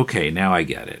hand. Okay, now I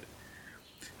get it.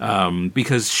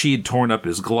 Because she'd torn up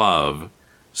his glove,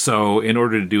 so in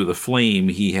order to do the flame,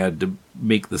 he had to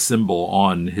make the symbol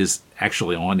on his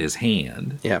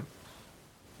hand. Yeah.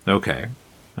 Okay.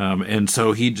 And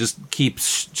so he just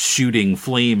keeps shooting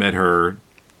flame at her,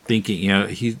 thinking,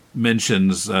 he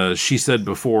mentions, she said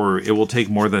before, it will take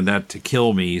more than that to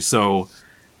kill me, so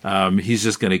he's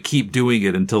just going to keep doing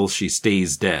it until she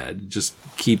stays dead. Just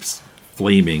keeps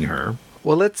flaming her.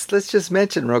 Well, let's just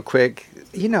mention real quick,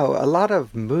 a lot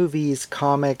of movies,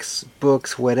 comics,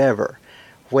 books, whatever,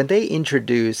 when they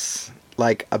introduce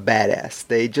a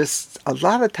badass, a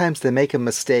lot of times they make a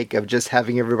mistake of just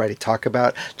having everybody talk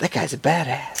about, that guy's a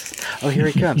badass. Oh, here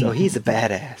he comes. Oh, he's a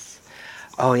badass.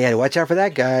 Oh, yeah, watch out for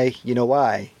that guy. You know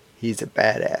why? He's a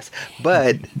badass.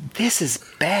 But this is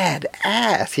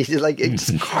badass. He's it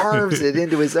just carves it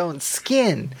into his own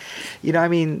skin.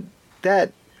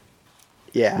 That...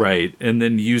 Yeah. Right. And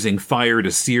then using fire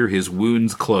to sear his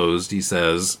wounds closed, he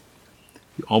says.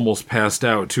 He almost passed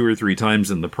out 2 or 3 times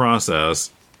in the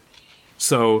process.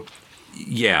 So,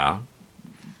 yeah.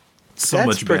 So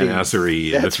much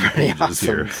badassery in a few pages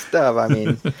awesome here.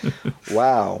 Stuff.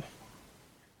 Wow.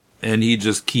 And he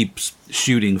just keeps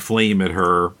shooting flame at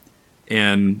her.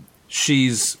 And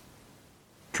she's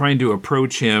trying to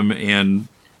approach him, and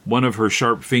one of her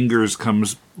sharp fingers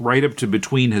comes right up to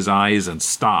between his eyes and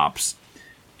stops.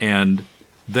 And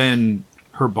then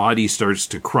her body starts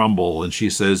to crumble, and she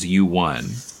says, "You won.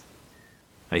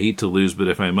 I hate to lose, but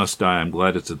if I must die, I'm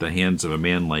glad it's at the hands of a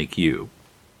man like you.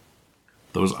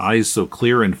 Those eyes so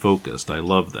clear and focused, I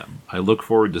love them. I look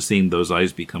forward to seeing those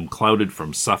eyes become clouded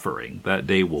from suffering. That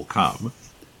day will come.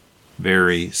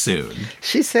 very soon.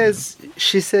 She says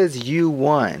you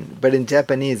won, but in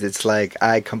Japanese it's like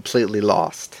I completely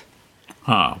lost.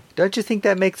 Huh. Don't you think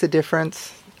that makes a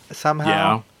difference somehow?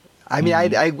 Yeah. I mean,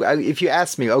 I if you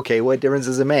ask me, okay, what difference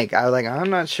does it make? I was like, I'm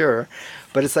not sure.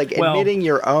 But it's like admitting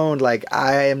your own, like,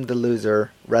 I am the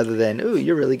loser, rather than, ooh,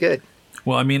 you're really good.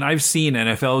 Well, I mean, I've seen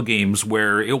NFL games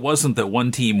where it wasn't that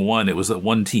one team won, it was that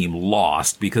one team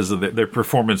lost because of their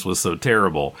performance was so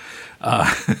terrible.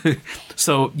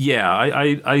 So, yeah,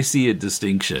 I see a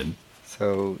distinction.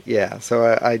 So, yeah.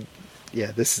 So,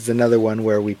 this is another one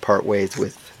where we part ways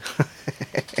with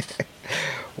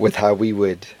with how we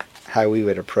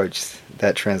would approach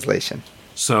that translation.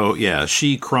 So, yeah,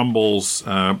 she crumbles.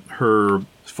 Her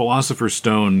Philosopher's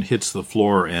Stone hits the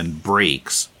floor and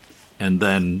breaks. And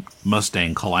then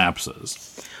Mustang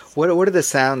collapses. What are the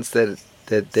sounds that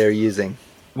they're using?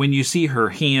 When you see her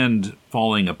hand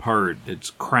falling apart,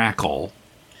 it's crackle.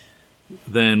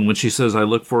 Then when she says, I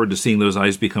look forward to seeing those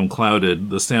eyes become clouded,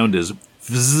 the sound is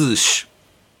vzsh,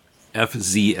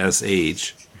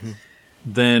 F-Z-S-H. Mm-hmm.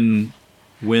 Then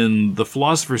when the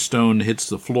Philosopher's Stone hits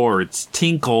the floor, it's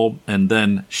tinkle and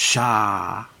then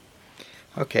sha.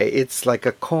 Okay, it's like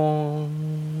a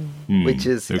kong, which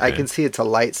is, okay. I can see it's a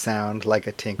light sound, like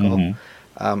a tinkle.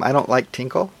 Mm-hmm. I don't like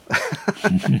tinkle.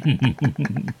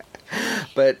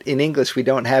 But in English, we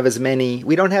don't have as many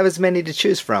to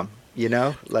choose from, you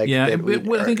know? Like yeah, I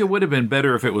think it would have been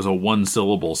better if it was a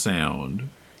one-syllable sound.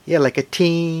 Yeah, like a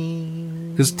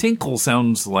ting. Because tinkle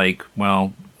sounds like,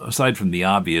 well, aside from the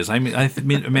obvious, I mean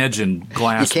imagine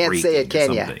glass breaking. You can't say it,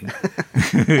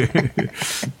 can you?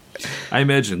 I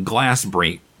imagine glass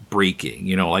breaking,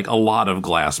 you know, like a lot of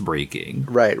glass breaking.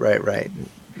 Right.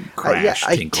 Crash,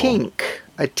 tinkle.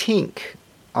 A tink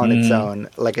on its own,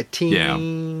 like a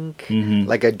tink,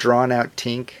 like a drawn-out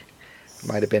tink,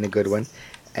 might have been a good one.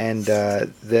 And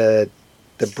the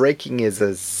breaking is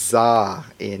a za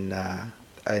in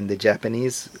the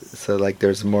Japanese, so like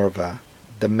there's more of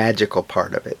the magical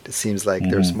part of it. It seems like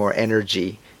there's more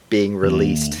energy being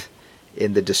released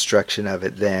in the destruction of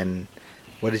it than...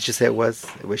 What did you say it was?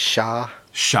 It was sha?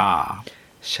 Sha.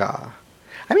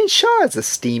 I mean, sha is a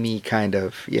steamy kind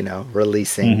of, you know,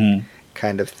 releasing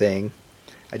kind of thing.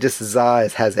 Za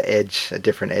has a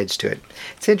different edge to it.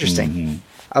 It's interesting.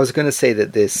 I was going to say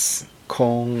that this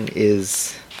kong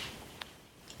is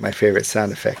my favorite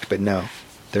sound effect, but no,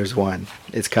 there's one.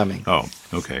 It's coming. Oh,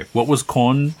 okay. What was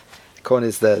kon? Kon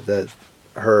is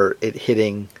it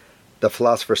hitting the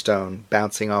Philosopher's Stone,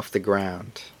 bouncing off the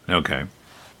ground. Okay.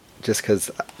 Just because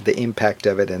the impact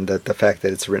of it and the fact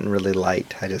that it's written really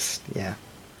light. There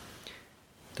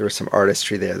was some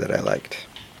artistry there that I liked.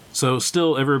 So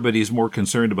still everybody's more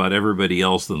concerned about everybody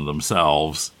else than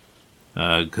themselves.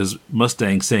 Because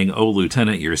Mustang's saying, oh,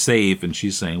 Lieutenant, you're safe. And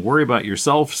she's saying, worry about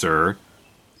yourself, sir.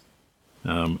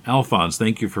 Alphonse,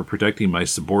 thank you for protecting my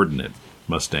subordinate,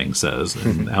 Mustang says.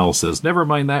 And Al says, never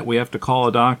mind that, we have to call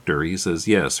a doctor. He says,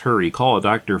 yes, hurry, call a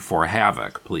doctor for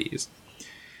Havoc, please.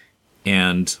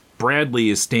 And Bradley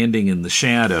is standing in the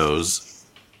shadows,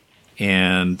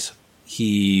 and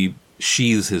he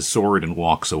sheathes his sword and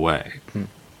walks away.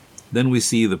 Then we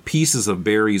see the pieces of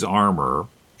Barry's armor.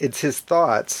 It's his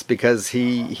thoughts, because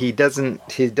he doesn't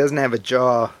have a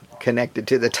jaw connected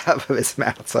to the top of his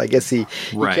mouth, so I guess he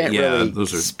can't really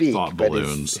those are speak. Thought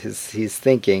balloons. But he's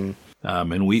thinking.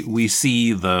 And we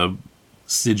see the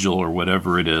sigil or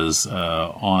whatever it is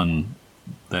on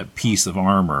that piece of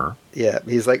armor. Yeah,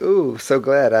 he's like, ooh, so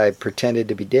glad I pretended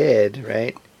to be dead,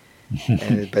 right?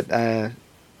 But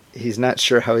he's not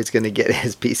sure how he's going to get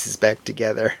his pieces back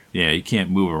together. Yeah, he can't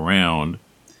move around.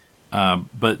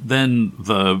 But then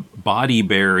the body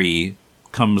Barry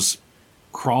comes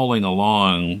crawling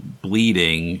along,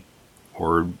 bleeding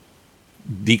or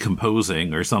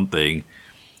decomposing or something,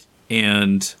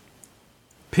 and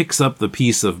picks up the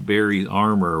piece of Barry's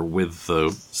armor with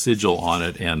the sigil on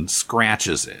it and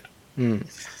scratches it.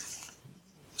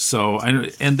 So,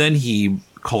 and then he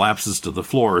collapses to the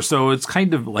floor. So it's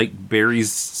kind of like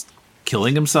Barry's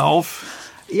killing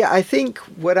himself. Yeah, I think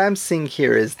what I'm seeing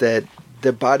here is that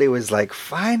the body was like,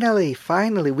 finally,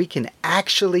 we can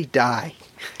actually die.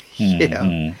 You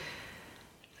know?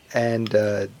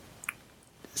 And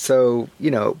so,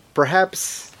 you know,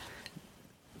 perhaps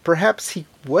he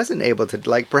wasn't able to,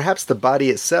 like, perhaps the body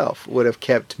itself would have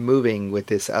kept moving with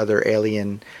this other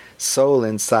alien soul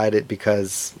inside it,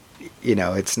 because, you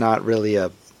know, it's not really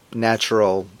a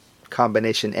natural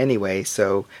combination anyway.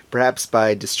 So perhaps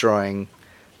by destroying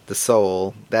the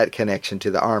soul, that connection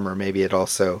to the armor, maybe it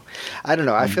also, I don't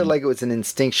know, I feel like it was an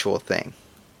instinctual thing.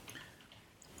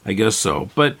 I guess so.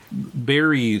 But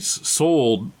Barry's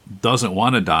soul doesn't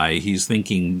want to die. He's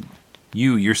thinking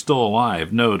You're still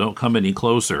alive. No, don't come any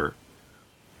closer.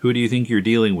 Who do you think you're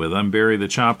dealing with? I'm Barry the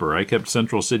Chopper. I kept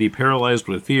Central City paralyzed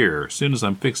with fear. As soon as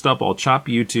I'm fixed up, I'll chop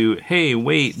you to, hey,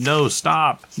 wait, no,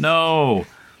 stop, no.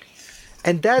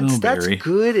 And that's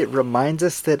good. It reminds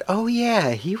us that, oh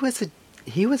yeah, he was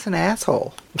an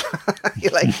asshole.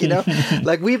 Like,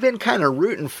 like we've been kind of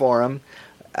rooting for him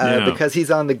because he's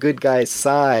on the good guy's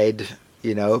side,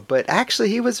 but actually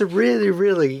he was a really,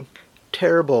 really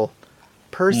terrible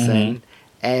person.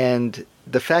 And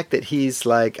the fact that he's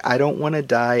like, I don't want to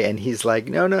die, and he's like,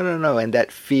 no, and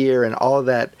that fear and all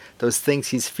that, those things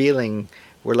he's feeling,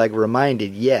 we're like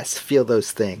reminded, yes, feel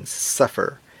those things,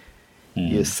 suffer.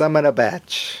 You summon a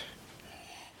batch,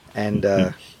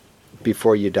 and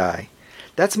before you die.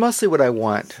 That's mostly what I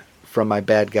want from my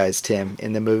bad guys, Tim,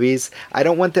 in the movies. I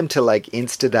don't want them to like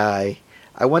insta-die.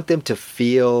 I want them to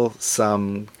feel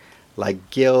some like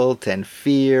guilt and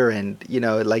fear and,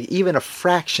 like even a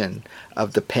fraction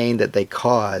of the pain that they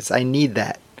cause. I need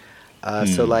that.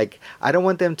 So like, I don't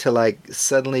want them to like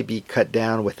suddenly be cut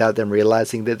down without them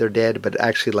realizing that they're dead, but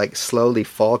actually like slowly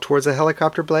fall towards the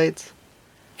helicopter blades.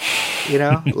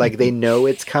 Like they know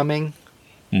it's coming.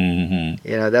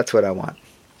 That's what I want.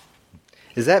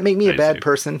 Does that make me a bad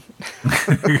person?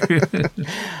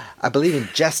 I believe in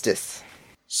justice.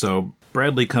 So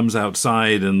Bradley comes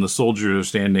outside and the soldiers are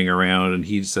standing around and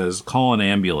he says, call an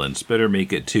ambulance, better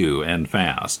make it 2 and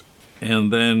fast.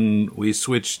 And then we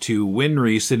switch to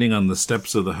Winry sitting on the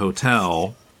steps of the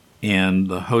hotel, and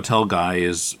the hotel guy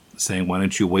is saying, why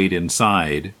don't you wait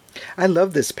inside? I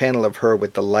love this panel of her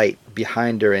with the light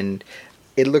behind her, and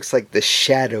it looks like the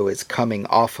shadow is coming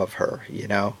off of her,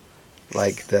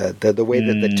 like the way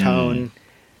that the tone,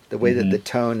 that the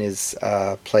tone is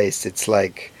placed. It's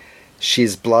like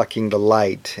she's blocking the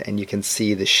light, and you can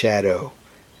see the shadow,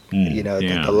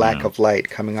 the lack of light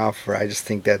coming off her. I just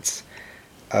think that's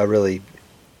a really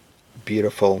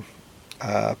beautiful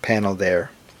panel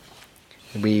there.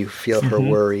 We feel her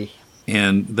worry.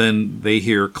 And then they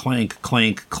hear clank,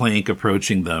 clank, clank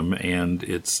approaching them, and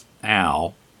it's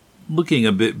Al, looking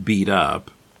a bit beat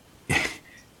up.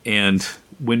 And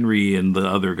Winry and the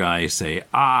other guy say,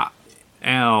 Al.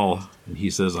 And he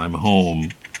says, I'm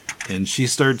home. And she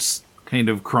starts kind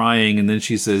of crying, and then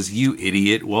she says, you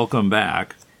idiot, welcome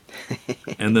back.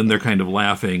 And then they're kind of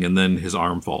laughing, and then his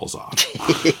arm falls off.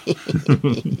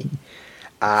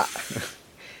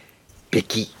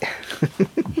 Bicky.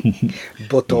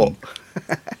 Boto.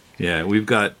 Yeah, we've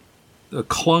got a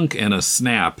clunk and a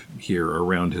snap here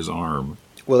around his arm.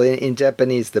 Well, in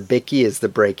Japanese, the biki is the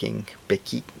breaking.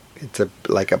 Biki. It's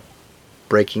like a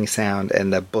breaking sound,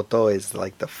 and the boto is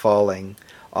like the falling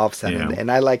off sound. Yeah.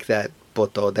 And I like that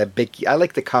boto, that biki. I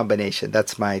like the combination.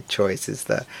 That's my choice, is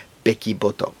the biki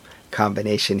boto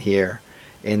combination here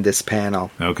in this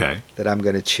panel. Okay. That I'm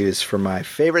going to choose for my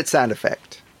favorite sound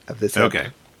effect of this episode. Okay.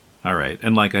 All right.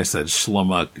 And like I said,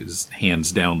 Schlummuck is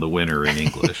hands down the winner in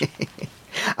English.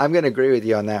 I'm going to agree with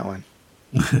you on that one.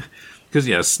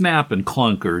 Because, snap and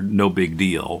clunk are no big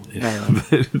deal.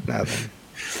 Nothing.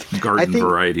 Garden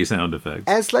variety sound effects.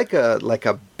 As like a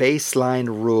baseline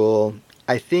rule,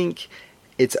 I think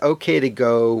it's okay to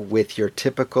go with your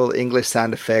typical English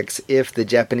sound effects if the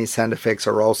Japanese sound effects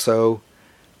are also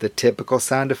the typical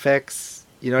sound effects.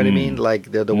 You know what I mean?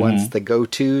 Like they're the ones, the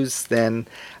go-tos. Then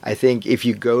I think if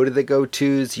you go to the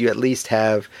go-tos, you at least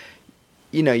have,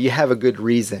 you have a good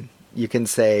reason. You can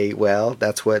say, well,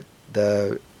 that's what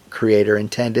the creator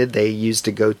intended. They used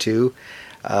a go-to.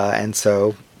 And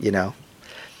so,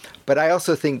 But I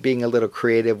also think being a little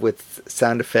creative with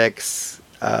sound effects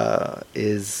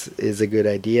is a good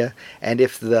idea. And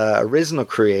if the original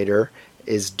creator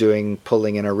is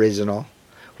pulling an original,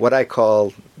 what I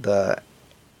call the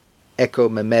echo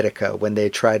mimetica, when they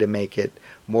try to make it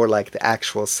more like the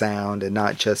actual sound and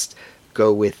not just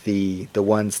go with the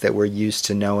ones that we're used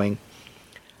to knowing,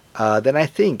 then I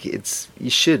think you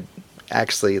should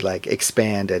actually like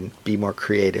expand and be more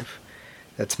creative.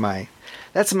 That's my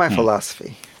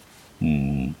philosophy.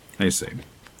 I see.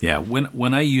 Yeah,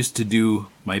 when I used to do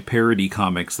my parody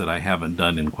comics that I haven't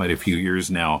done in quite a few years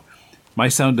now, my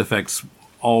sound effects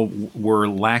all were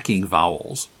lacking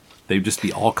vowels. They'd just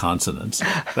be all consonants.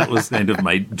 That was kind of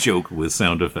my joke with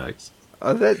sound effects.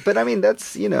 But I mean,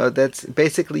 that's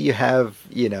basically you have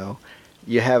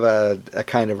a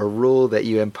kind of a rule that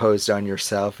you imposed on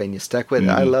yourself and you stuck with it.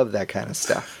 I love that kind of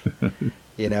stuff,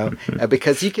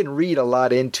 because you can read a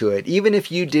lot into it. Even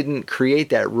if you didn't create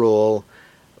that rule,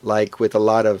 like with a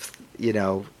lot of,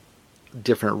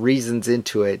 different reasons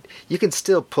into it, you can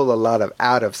still pull a lot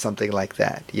out of something like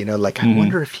that. I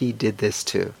wonder if he did this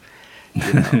too.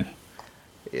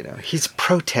 You know, he's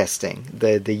protesting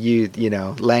the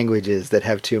languages that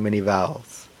have too many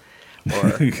vowels.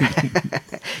 Or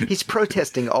he's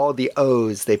protesting all the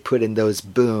O's they put in those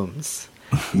booms.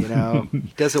 You know, he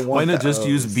doesn't want. Why not just O's.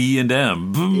 use B and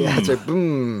M? Boom. Yeah, it's like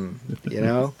boom. You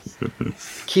know,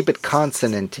 keep it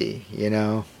consonanty. You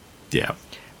know. Yeah.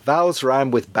 Vowels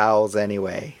rhyme with bowels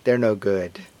anyway. They're no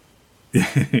good.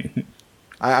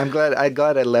 I'm glad I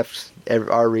left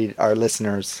our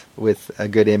listeners with a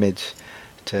good image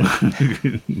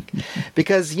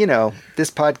because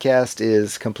this podcast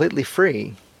is completely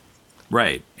free.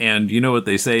 Right. And you know what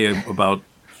they say about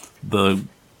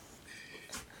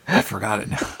I forgot it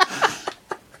now.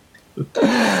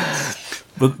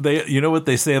 But you know what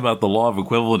they say about the law of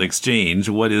equivalent exchange?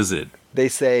 What is it? They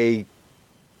say,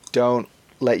 don't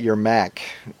let your Mac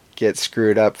get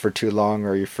screwed up for too long,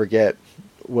 or you forget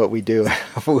what we do.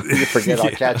 You forget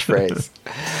our catchphrase.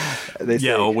 They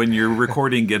say, when your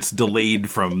recording gets delayed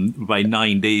by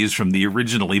 9 days from the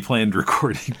originally planned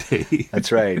recording day.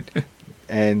 That's right.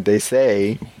 And they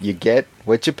say, you get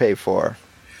what you pay for.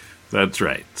 That's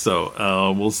right.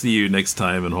 So we'll see you next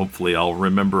time, and hopefully I'll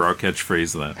remember our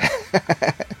catchphrase then.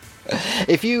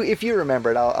 If you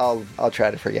remember it, I'll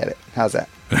try to forget it. How's that?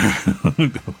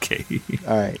 Okay.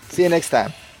 All right. See you next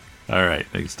time. All right.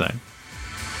 Next time.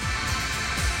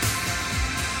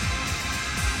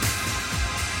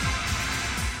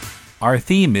 Our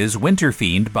theme is Winter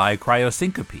Fiend by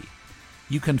Cryosyncope.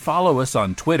 You can follow us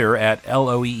on Twitter at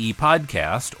LOEE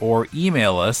Podcast or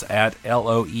email us at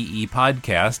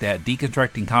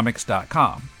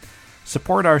loeepodcast@deconstructingcomics.com.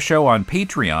 Support our show on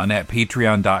Patreon at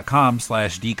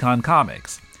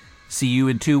patreon.com/deconcomics. See you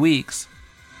in 2 weeks.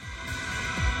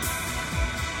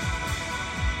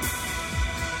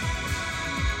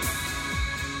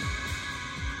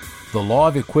 The Law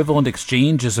of Equivalent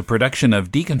Exchange is a production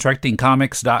of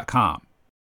deconstructingcomics.com.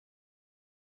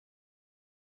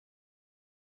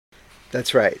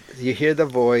 That's right. You hear the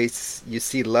voice, you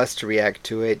see Lust react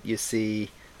to it, you see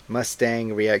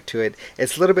Mustang react to it.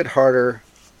 It's a little bit harder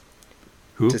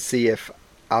to see if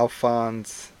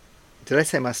Alphonse... Did I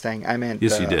say Mustang? I meant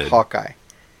yes, you did. Hawkeye.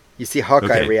 You see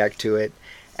Hawkeye react to it,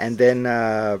 and then...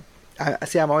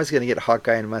 I'm always going to get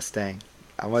Hawkeye and Mustang.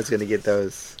 I'm always going to get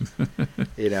those,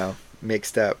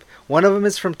 mixed up. One of them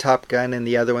is from Top Gun, and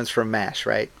the other one's from MASH,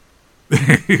 right?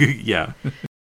 Yeah.